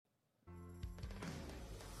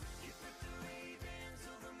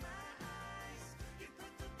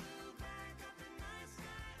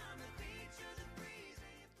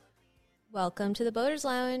Welcome to the Boaters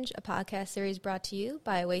Lounge, a podcast series brought to you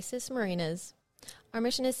by Oasis Marinas. Our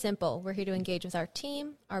mission is simple. We're here to engage with our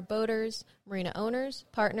team, our boaters, marina owners,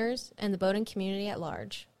 partners, and the boating community at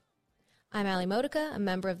large. I'm Allie Modica, a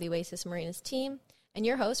member of the Oasis Marinas team, and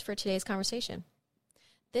your host for today's conversation.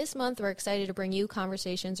 This month, we're excited to bring you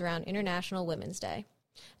conversations around International Women's Day.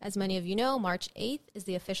 As many of you know, March 8th is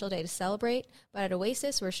the official day to celebrate, but at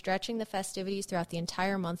Oasis, we're stretching the festivities throughout the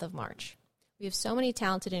entire month of March. We have so many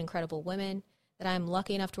talented and incredible women that I'm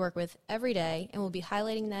lucky enough to work with every day, and we'll be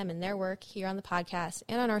highlighting them and their work here on the podcast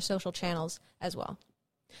and on our social channels as well.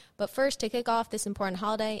 But first, to kick off this important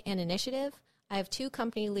holiday and initiative, I have two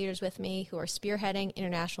company leaders with me who are spearheading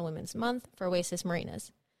International Women's Month for Oasis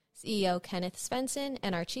Marinas, CEO Kenneth Svendsen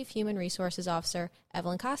and our Chief Human Resources Officer,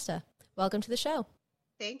 Evelyn Costa. Welcome to the show.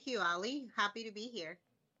 Thank you, Allie. Happy to be here.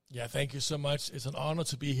 Yeah, thank you so much. It's an honor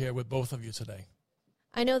to be here with both of you today.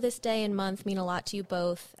 I know this day and month mean a lot to you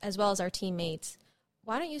both, as well as our teammates.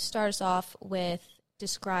 Why don't you start us off with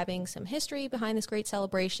describing some history behind this great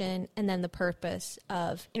celebration and then the purpose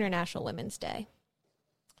of International Women's Day?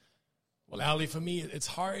 Well, Allie, for me, it's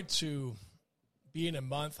hard to be in a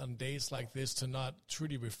month on days like this to not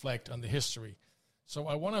truly reflect on the history. So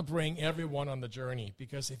I want to bring everyone on the journey,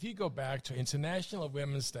 because if you go back to International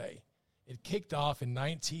Women's Day, it kicked off in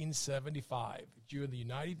 1975 during the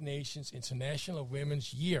United Nations International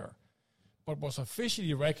Women's Year, but was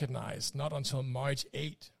officially recognized not until March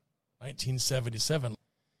 8, 1977.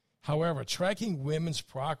 However, tracking women's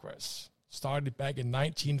progress started back in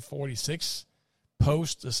 1946,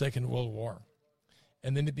 post the Second World War,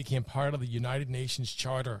 and then it became part of the United Nations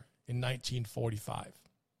Charter in 1945.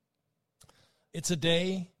 It's a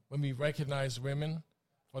day when we recognize women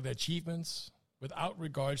for their achievements without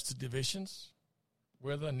regards to divisions,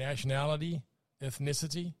 whether nationality,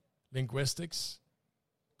 ethnicity, linguistics,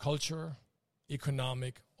 culture,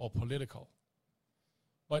 economic, or political.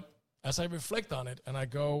 But as I reflect on it and I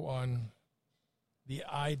go on the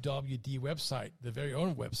IWD website, the very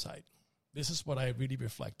own website, this is what I really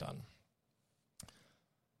reflect on.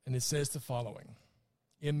 And it says the following: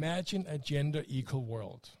 imagine a gender-equal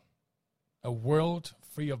world, a world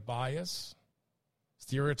free of bias,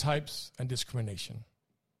 stereotypes, and discrimination.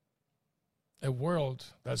 A world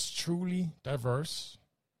that's truly diverse,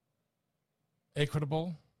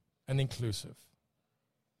 equitable, and inclusive.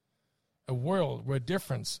 A world where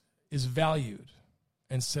difference is valued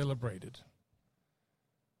and celebrated.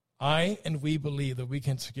 I and we believe that we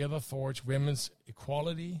can together forge women's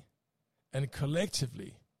equality, and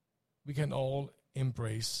collectively we can all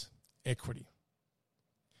embrace equity.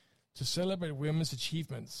 To celebrate women's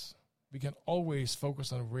achievements, we can always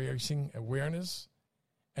focus on raising awareness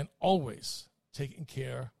and always taking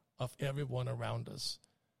care of everyone around us.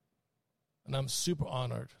 And I'm super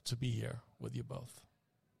honored to be here with you both.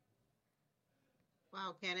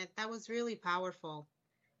 Wow, Kenneth, that was really powerful.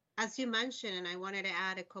 As you mentioned, and I wanted to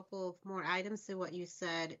add a couple of more items to what you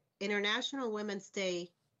said, International Women's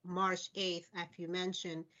Day, March 8th, as you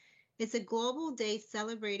mentioned, is a global day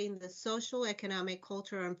celebrating the social, economic,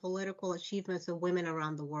 cultural, and political achievements of women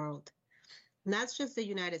around the world. And that's just the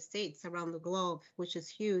United States, around the globe, which is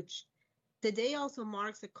huge. The day also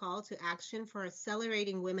marks a call to action for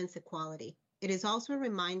accelerating women's equality. It is also a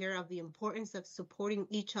reminder of the importance of supporting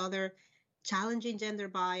each other, challenging gender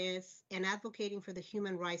bias, and advocating for the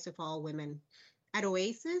human rights of all women. At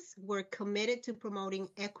Oasis, we're committed to promoting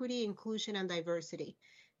equity, inclusion, and diversity.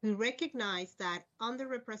 We recognize that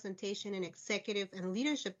underrepresentation in executive and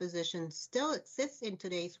leadership positions still exists in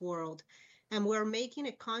today's world, and we're making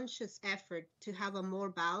a conscious effort to have a more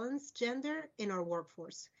balanced gender in our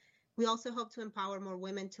workforce. We also hope to empower more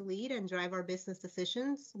women to lead and drive our business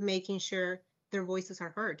decisions, making sure their voices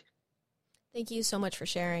are heard. Thank you so much for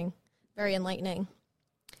sharing. Very enlightening.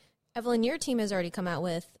 Evelyn, your team has already come out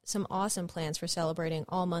with some awesome plans for celebrating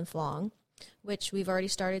all month long, which we've already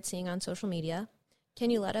started seeing on social media. Can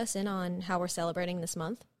you let us in on how we're celebrating this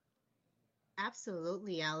month?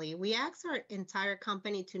 Absolutely, Allie. We asked our entire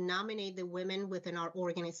company to nominate the women within our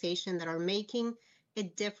organization that are making a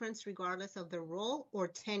difference regardless of their role or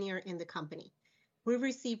tenure in the company. We've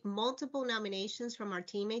received multiple nominations from our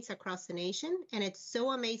teammates across the nation, and it's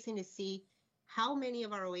so amazing to see how many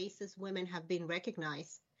of our Oasis women have been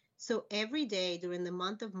recognized. So every day during the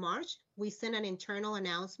month of March, we send an internal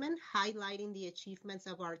announcement highlighting the achievements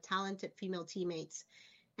of our talented female teammates.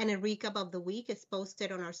 And a recap of the week is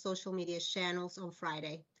posted on our social media channels on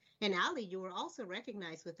Friday. And Allie, you were also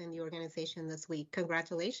recognized within the organization this week.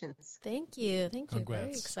 Congratulations. Thank you. Thank you. Congrats.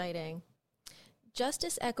 Very exciting.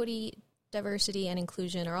 Justice, equity, diversity, and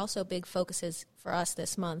inclusion are also big focuses for us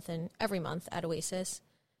this month and every month at Oasis.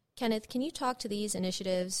 Kenneth, can you talk to these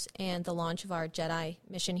initiatives and the launch of our Jedi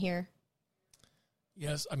mission here?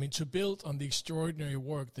 Yes, I mean, to build on the extraordinary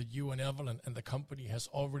work that you and Evelyn and the company has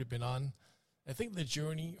already been on, I think the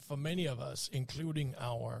journey for many of us, including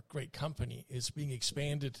our great company, is being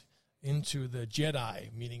expanded into the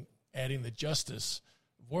Jedi, meaning adding the justice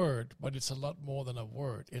word, but it's a lot more than a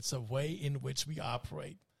word. It's a way in which we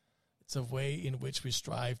operate. It's a way in which we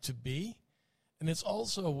strive to be. And it's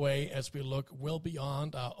also a way as we look well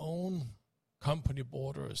beyond our own company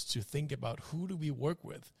borders to think about who do we work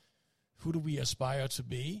with, who do we aspire to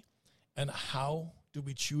be, and how do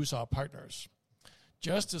we choose our partners.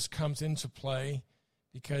 Justice comes into play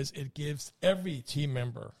because it gives every team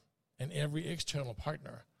member and every external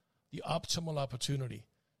partner the optimal opportunity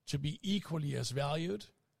to be equally as valued,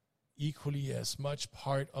 equally as much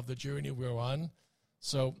part of the journey we're on.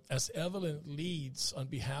 So as Evelyn leads on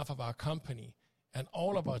behalf of our company and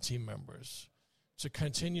all of our team members to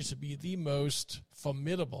continue to be the most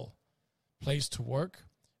formidable place to work,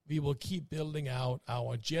 we will keep building out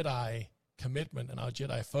our Jedi commitment and our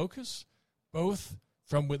Jedi focus, both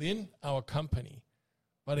from within our company,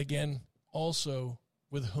 but again, also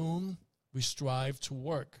with whom we strive to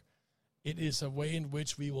work. It is a way in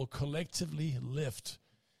which we will collectively lift,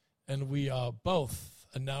 and we are both,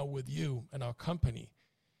 and now with you and our company,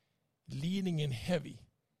 leaning in heavy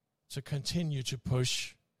to continue to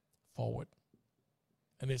push forward.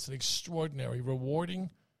 And it's an extraordinary,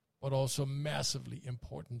 rewarding, but also massively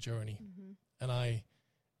important journey. Mm-hmm. And I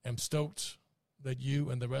am stoked that you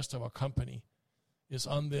and the rest of our company is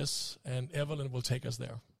on this, and Evelyn will take us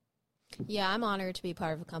there. Yeah, I'm honored to be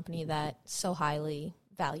part of a company that so highly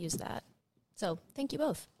values that. So thank you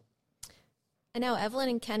both. And now Evelyn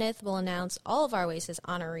and Kenneth will announce all of our Oasis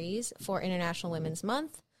honorees for International Women's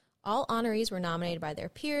Month. All honorees were nominated by their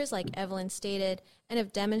peers, like Evelyn stated, and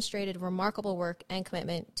have demonstrated remarkable work and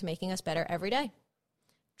commitment to making us better every day.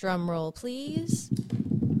 Drum roll, please.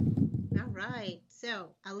 All right. So,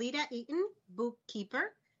 Aleta Eaton,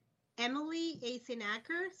 Bookkeeper. Emily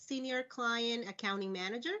Eisenacher, Senior Client Accounting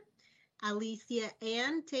Manager. Alicia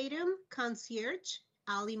Ann Tatum, Concierge.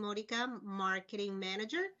 Allie Modica, Marketing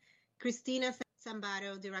Manager. Christina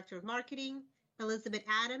Sgambato, Director of Marketing. Elizabeth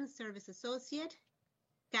Adams, Service Associate.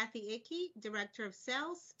 Cathy Ecke, Director of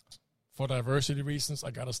Sales. For diversity reasons,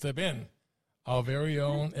 I got to step in. Our very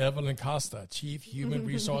own Evelyn Costa, Chief Human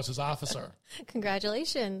Resources Officer.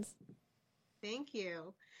 Congratulations. Thank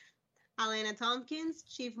you. Alana Tompkins,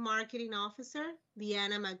 Chief Marketing Officer.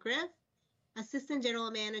 Leanna McGriff, Assistant General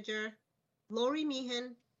Manager. Lori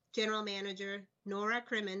Meehan, General Manager. Nora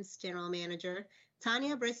Crimmins, General Manager.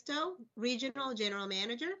 Tanya Bristow, Regional General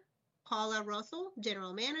Manager. Paula Russell,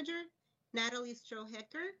 General Manager. Natalie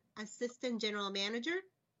Strohecker, Assistant General Manager.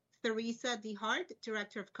 Theresa Dehart,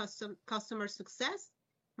 Director of Customer Success.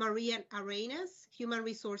 Maria Arenas, Human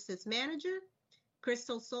Resources Manager.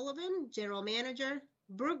 Crystal Sullivan, General Manager.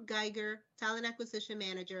 Brooke Geiger, Talent Acquisition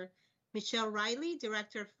Manager. Michelle Riley,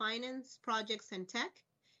 Director of Finance, Projects and Tech.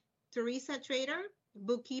 Teresa Trader,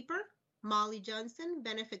 Bookkeeper. Mollie Johnson,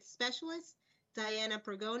 Benefits Specialist. Diane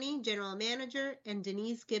Pregoni, General Manager. And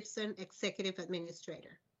Denise Gibson, Executive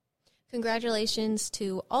Administrator. Congratulations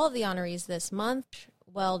to all of the honorees this month.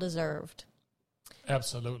 Well deserved.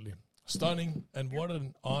 Absolutely. Stunning, and what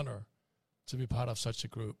an honor to be part of such a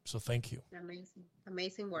group. So thank you. Amazing.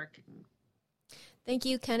 Amazing work. Thank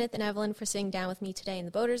you, Kenneth and Evelyn, for sitting down with me today in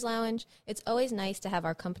the Boaters Lounge. It's always nice to have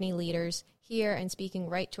our company leaders here and speaking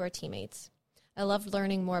right to our teammates. I loved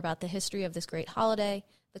learning more about the history of this great holiday,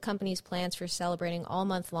 the company's plans for celebrating all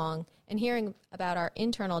month long, and hearing about our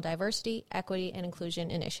internal diversity, equity, and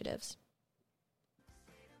inclusion initiatives.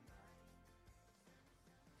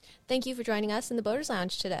 Thank you for joining us in the Boaters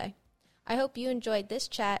Lounge today. I hope you enjoyed this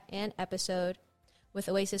chat and episode with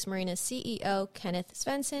Oasis Marinas CEO Kenneth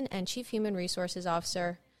Svendsen and Chief Human Resources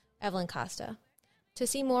Officer Evelyn Costa. To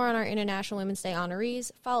see more on our International Women's Day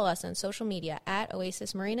honorees, follow us on social media at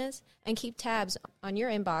Oasis Marinas and keep tabs on your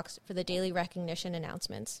inbox for the daily recognition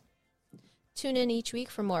announcements. Tune in each week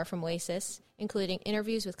for more from Oasis, including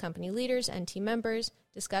interviews with company leaders and team members,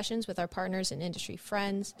 discussions with our partners and industry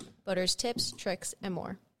friends, boaters tips, tricks, and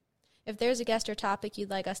more. If there's a guest or topic you'd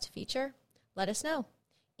like us to feature, let us know.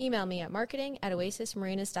 Email me at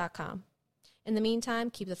marketing@oasismarinas.com. In the meantime,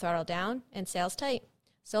 keep the throttle down and sails tight.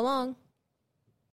 So long.